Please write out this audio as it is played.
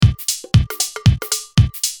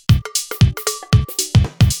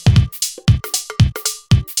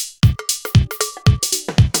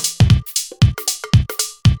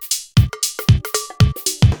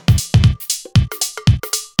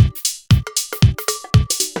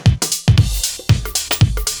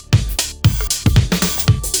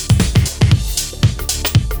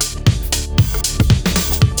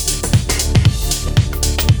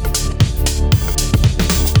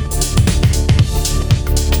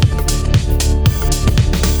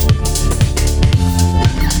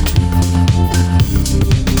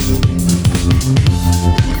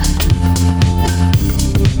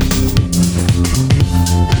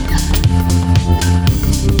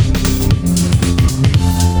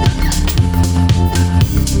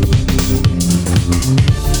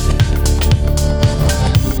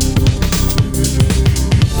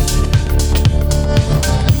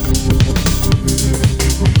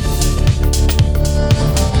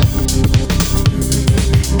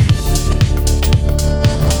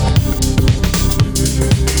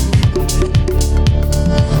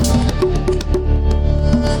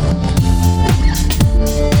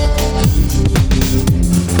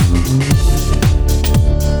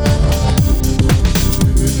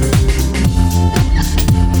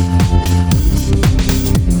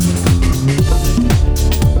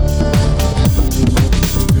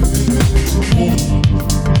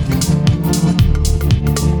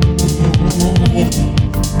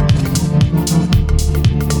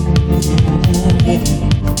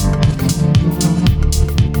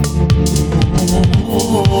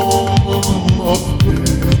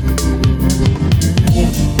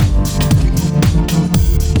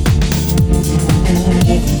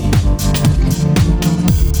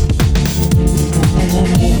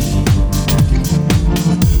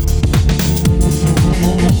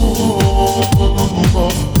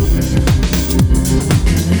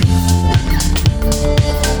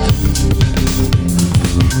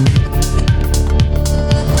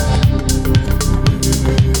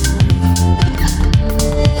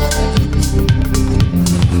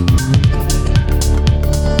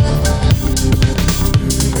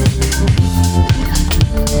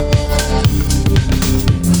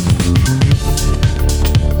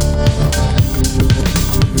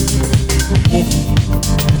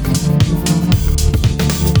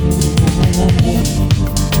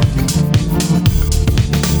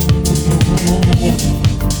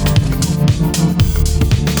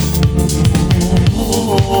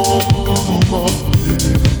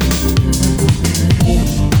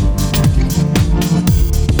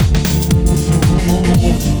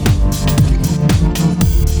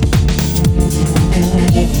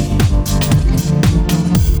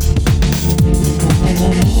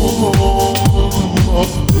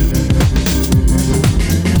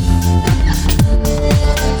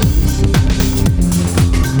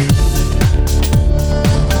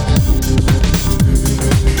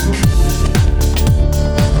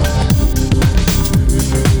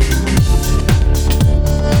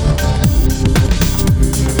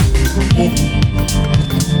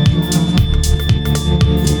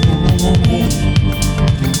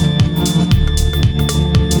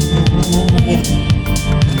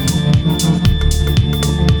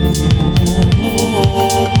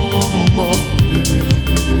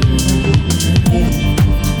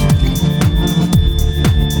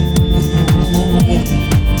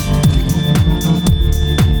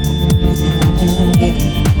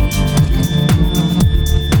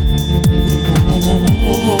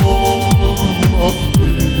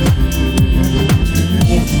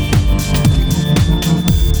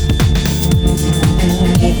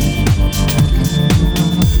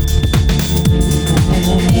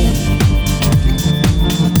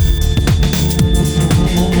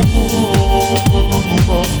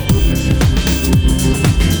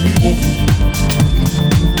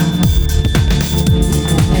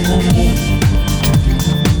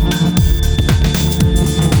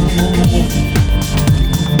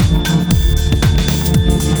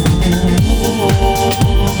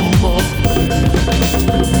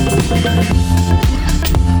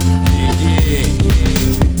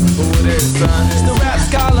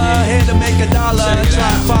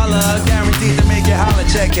holler,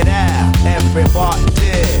 check it out. Everybody,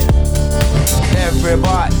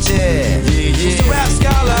 it's a rap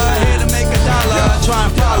scholar, here to make a dollar. Try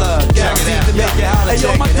and follow, guaranteed to make it holler,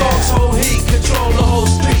 check it out. Hey yo, my dogs hold heat, control the whole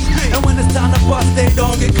street. And when it's time to bust, they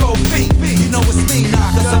don't get cold feet. You know it's me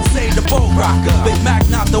now, cause I'm say the boat rocker. Big Mac,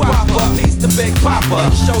 not the whopper, he's the Big Papa.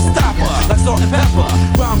 Showstopper, like salt and pepper,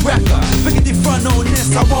 rhyme wrecker. Figgity front on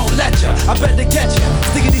this, I won't let ya. I better get ya,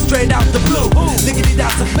 stickity straight out the blue. Diggity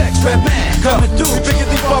that's effects, red man, coming through.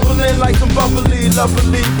 Figgity bubbling like some bubbly,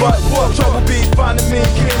 lovely. But what trouble be finding me,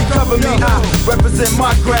 can you cover me? I represent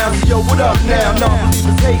my ground, so yo, what up now?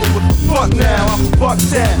 Non-believers hating, what the fuck now? I'm a buck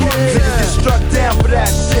down, niggas get struck down for that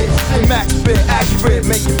shit. Max spit, accurate,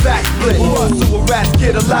 make your back split. Sewer rats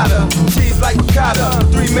get a lot of cheese like ricotta.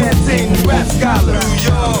 3-man team, rap scholar. New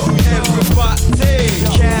York, everybody,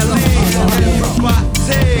 Cali, everybody.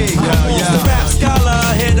 It's the rap scholar,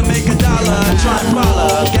 here to make a dollar. Try and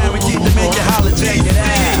follow, guaranteed to make you holler, check it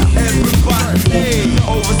out. Everybody,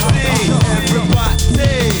 overseas, everybody.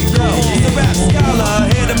 It's the rap scholar,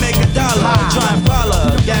 here to make a dollar. Try and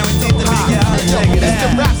follow, guaranteed to make you holler, check it It's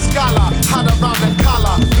the out. rap scholar, hot around the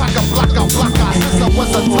collar. Pack a blocker, since I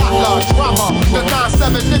was a toddler. Drama, the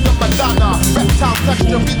 9-7 is a Madonna. Reptile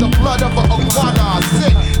texture be the blood of a iguana.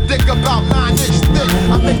 Sick, dick about 9-inch thick.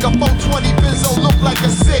 I make a 420 benzo look like a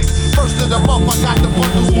 6. First of the month, I got the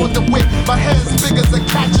bundles for the wick. My hands big as a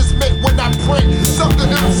catcher's mitt when I print. Some of the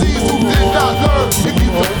MCs who did not learn. If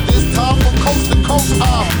you know this time from coast to coast,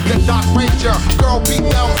 the Doc Ranger, girl beat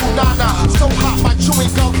down Funana. So hot, my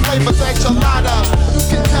chewing gum flavors enchiladas. You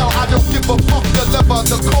can tell I don't give a fuck. Deliver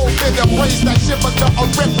the cold in the brains that shiver to a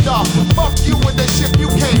ripter. Fuck you and the ship you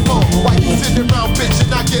came on. Why you sitting around bitch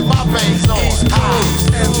and I get my bangs on? East Coast,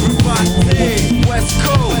 everybody. West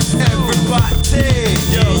Coast, everybody.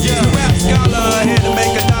 Yo, rap scholar, here to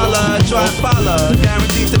make a dollar. Try and follow,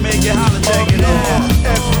 guaranteed to make you holler, check it out.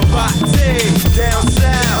 Everybody, down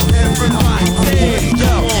south, everybody.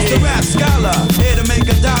 Yo, the rap scholar, here to make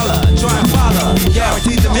a dollar. Try and follow,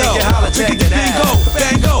 guaranteed to make you holler, check it out.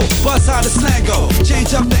 Bango, bust how the slang go.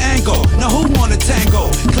 Change up the angle, now who wanna tango?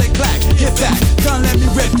 Click clack, hit back, don't let me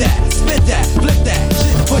rip that. Spit that, flip that,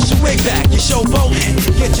 shit, push your wig back. You showboating,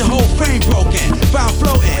 get your whole frame broken. Found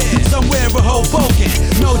floating, somewhere a Hoboken.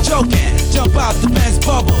 No joking, jump out the Benz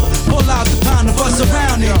bubble. Pull out the pound of us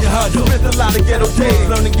around in your huddle. Spent a lot of ghetto days,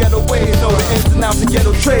 learning ghetto ways. Know the ins and outs of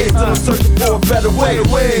ghetto trades. Still I'm searching for a better way.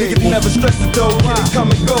 Niggas never stress the dough, get it come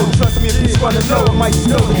and go. Trust me if you wanna know, I might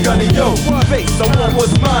steal the gun in yo face. I want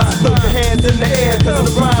what's mine, so throw your hands in the air. Cause of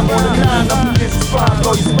the rhyme on the 9, up against the spine,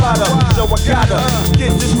 blow your spot up. So I gotta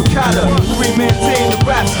get this ricotta. 3-man team, the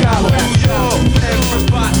rap scholar. New York,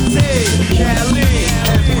 everybody, Cali,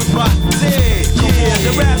 everybody. Yeah,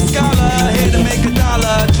 the rap scholar, here to make a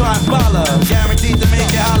dollar. Try and follow, guaranteed to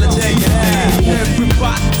make you holler, check it out. Everybody.